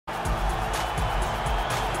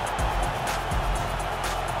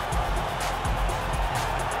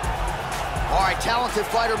Talented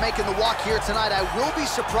fighter making the walk here tonight. I will be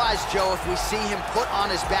surprised, Joe, if we see him put on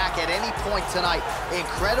his back at any point tonight.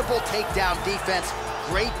 Incredible takedown defense,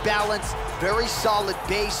 great balance, very solid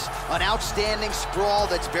base, an outstanding sprawl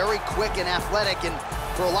that's very quick and athletic. And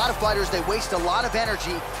for a lot of fighters, they waste a lot of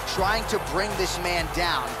energy trying to bring this man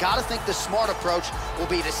down. Gotta think the smart approach will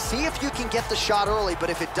be to see if you can get the shot early, but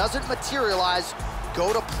if it doesn't materialize,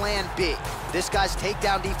 go to plan B. This guy's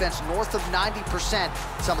takedown defense north of 90%.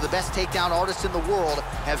 Some of the best takedown artists in the world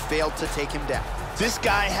have failed to take him down. This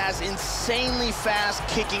guy has insanely fast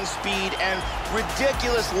kicking speed and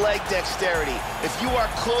ridiculous leg dexterity. If you are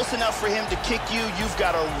close enough for him to kick you, you've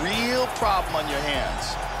got a real problem on your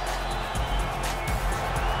hands.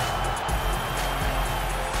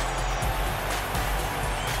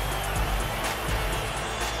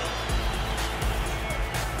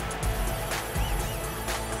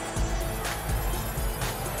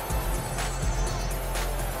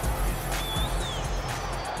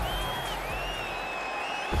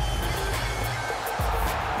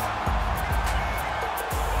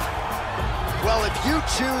 Well, if you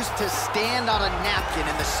choose to stand on a napkin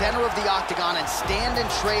in the center of the octagon and stand and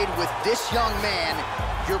trade with this young man,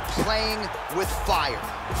 you're playing with fire.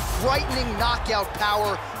 Frightening knockout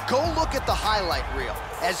power. Go look at the highlight reel.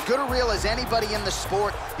 As good a reel as anybody in the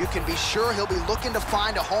sport, you can be sure he'll be looking to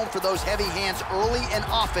find a home for those heavy hands early and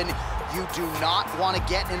often. You do not want to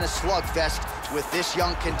get in a slugfest with this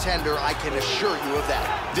young contender, I can assure you of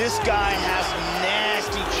that. This guy has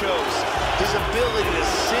nasty chokes. His ability to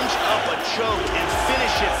cinch up a choke and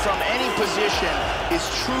finish it from any position is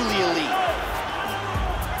truly elite.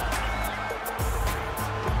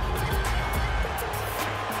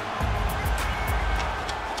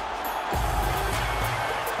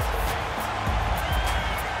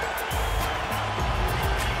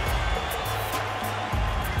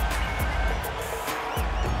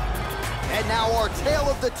 And now our tale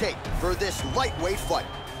of the tape for this lightweight fight.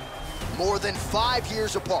 More than 5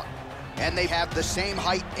 years apart, and they have the same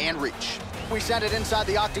height and reach. We send it inside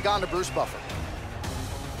the octagon to Bruce Buffer.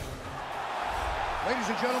 Ladies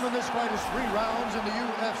and gentlemen, this fight is 3 rounds in the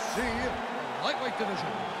UFC lightweight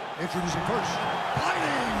division. Introducing first,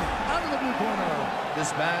 fighting out of the blue corner.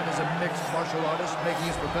 This man is a mixed martial artist making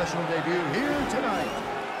his professional debut here tonight.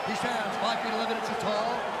 He stands 5 feet 11 inches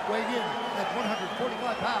tall, weighing in at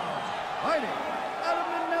 145 pounds. Fighting out of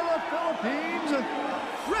Manila, Philippines,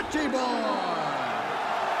 Richie Boy.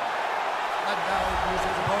 And now here's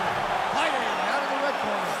his opponent, fighting out of the red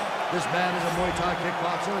corner. This man is a Muay Thai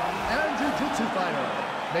kickboxer and jiu-jitsu fighter,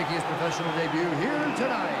 making his professional debut here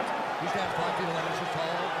tonight. He stands 5 feet 11 inches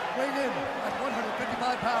tall, weighing in at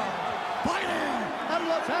 155 pounds. Fighting out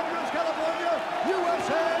of Los Angeles, California,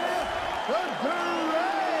 USA, the Great.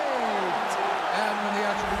 And when the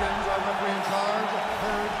action begins, our referee in charge,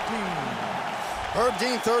 Herb Dean. Herb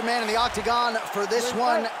Dean, third man in the octagon for this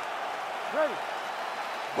one. Ready.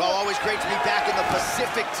 Well, always great to be back in the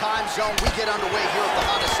Pacific time zone. We get underway here at the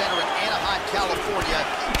Honda Center in Anaheim, California.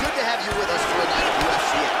 Good to have you with us for a night of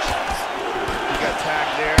UFC action. He got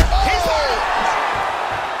tagged there. Oh! He's hurt!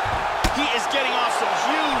 He is getting off some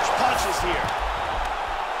huge punches here.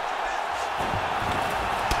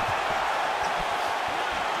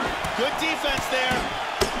 Good defense there.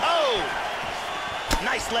 Oh!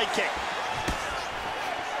 Nice leg kick.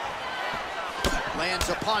 Lands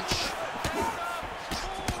a punch.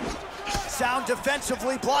 Sound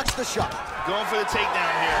defensively blocks the shot. Going for the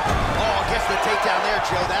takedown here. Oh, gets the takedown there,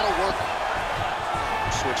 Joe. That'll work.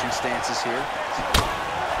 Switching stances here.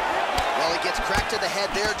 Well, he gets cracked to the head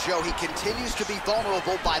there, Joe. He continues to be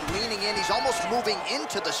vulnerable by leaning in. He's almost moving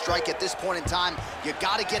into the strike at this point in time. You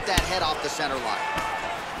got to get that head off the center line.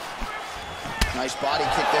 Nice body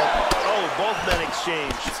kick there. Oh, both men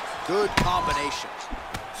exchanged. Good combination.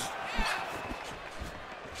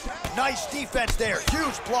 Nice defense there.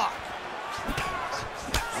 Huge block.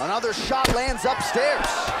 Another shot lands upstairs.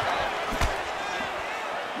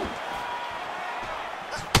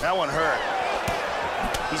 That one hurt.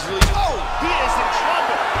 He's really... Oh! He is in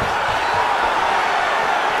trouble!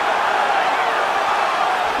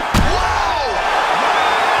 Whoa!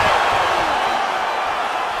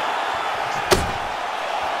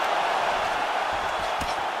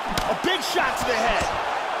 A big shot to the head.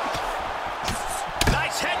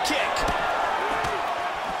 Nice head kick.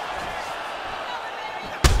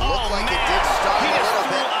 Looked like it did start a little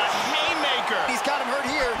bit. A haymaker. He's got him hurt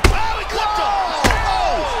here. Oh, he clipped him.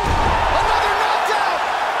 Oh! Another knockdown!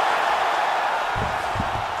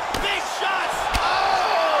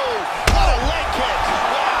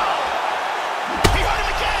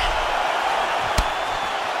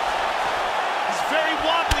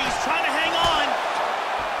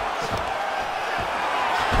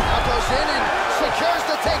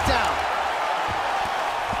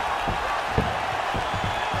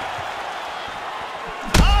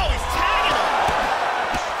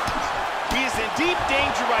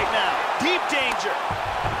 danger right now. Deep danger.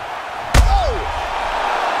 Oh!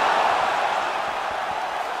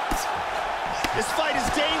 This fight is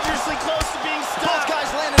dangerously close to being stopped. Both guys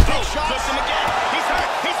landed big shots. Puts him again. He's hurt.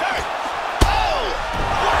 He's hurt. Oh!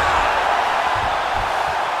 Wow!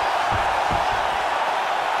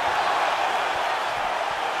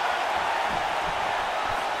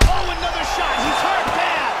 Oh, another shot. He's hurt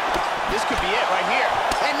bad. This could be it right here.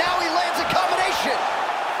 And now he lands a combination.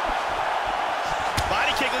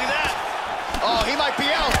 Body kick, look at that. Oh, he might be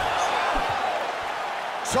out.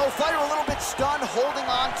 So fighter a little bit stunned, holding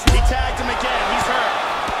on to... He tagged him again. He's hurt.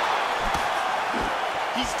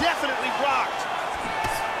 He's definitely rocked.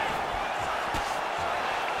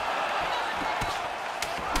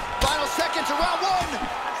 Final seconds of round one.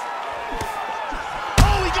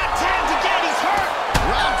 Oh, he got tagged again. He's hurt.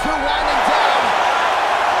 Round two winding down.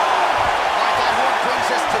 All right, that horn brings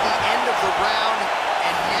us to the end of the round.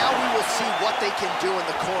 And now we will see what they can do in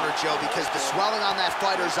the corner, Joe, because the swelling on that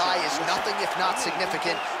fighter's eye is nothing if not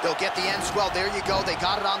significant. They'll get the end swell. There you go. They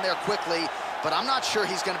got it on there quickly. But I'm not sure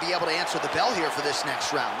he's going to be able to answer the bell here for this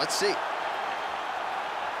next round. Let's see.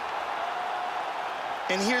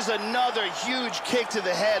 And here's another huge kick to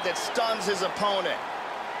the head that stuns his opponent.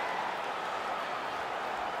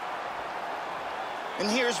 And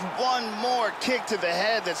here's one more kick to the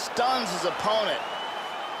head that stuns his opponent.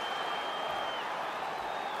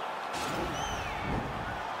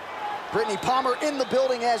 Brittany Palmer in the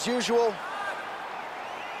building as usual.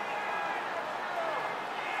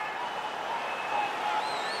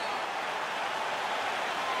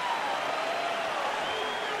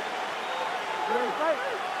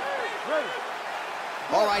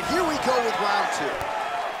 All right, here we go with round two.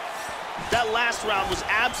 That last round was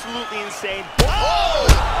absolutely insane. Oh!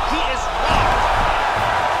 He is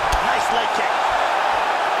rocked. Nice leg kick.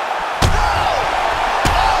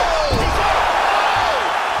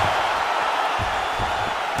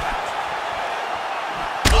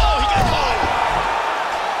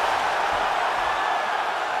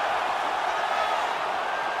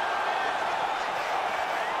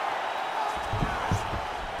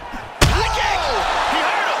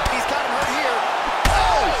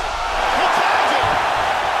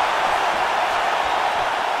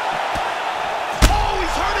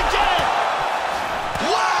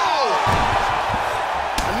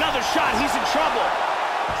 Shot, he's in trouble.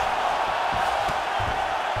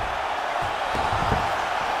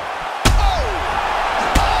 Oh!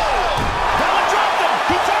 Oh! That one dropped him.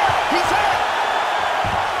 He's hurt. He's hurt.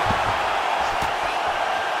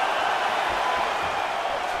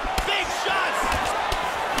 Big shots.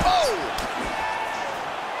 Oh!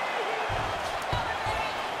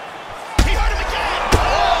 He hurt him again.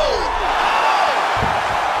 Oh!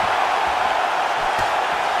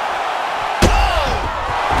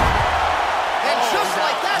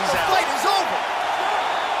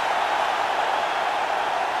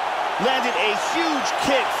 Landed a huge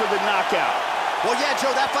kick for the knockout. Well, yeah, Joe,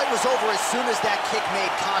 that fight was over as soon as that kick made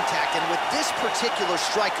contact. And with this particular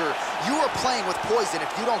striker, you are playing with poison if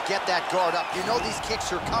you don't get that guard up. You know these kicks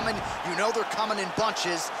are coming. You know they're coming in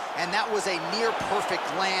bunches. And that was a near-perfect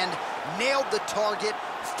land. Nailed the target.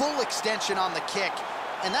 Full extension on the kick.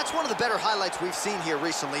 And that's one of the better highlights we've seen here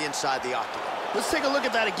recently inside the octagon. Let's take a look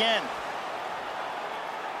at that again.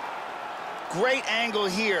 Great angle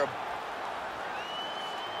here.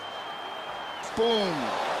 Boom.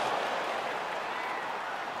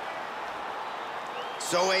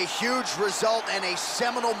 So a huge result and a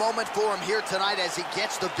seminal moment for him here tonight as he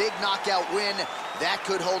gets the big knockout win. That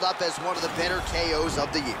could hold up as one of the better KOs of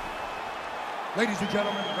the year. Ladies and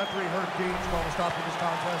gentlemen, referee Herb Deans called a stop to this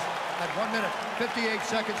contest at 1 minute, 58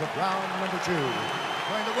 seconds of round number 2.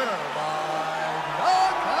 Declaring the winner by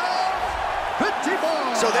knockout,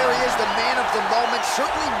 Tupac. So there he is, the man of the moment.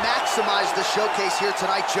 Certainly maximized the showcase here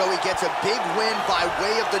tonight, Joe. He gets a big win by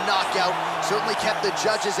way of the knockout. Certainly kept the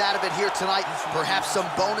judges out of it here tonight. Perhaps some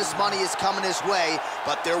bonus money is coming his way,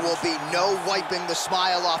 but there will be no wiping the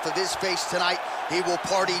smile off of his face tonight. He will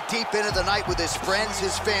party deep into the night with his friends,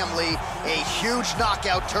 his family. A huge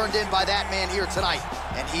knockout turned in by that man here tonight.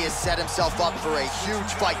 And he has set himself up for a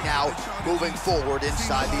huge fight now moving forward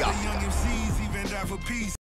inside the octagon.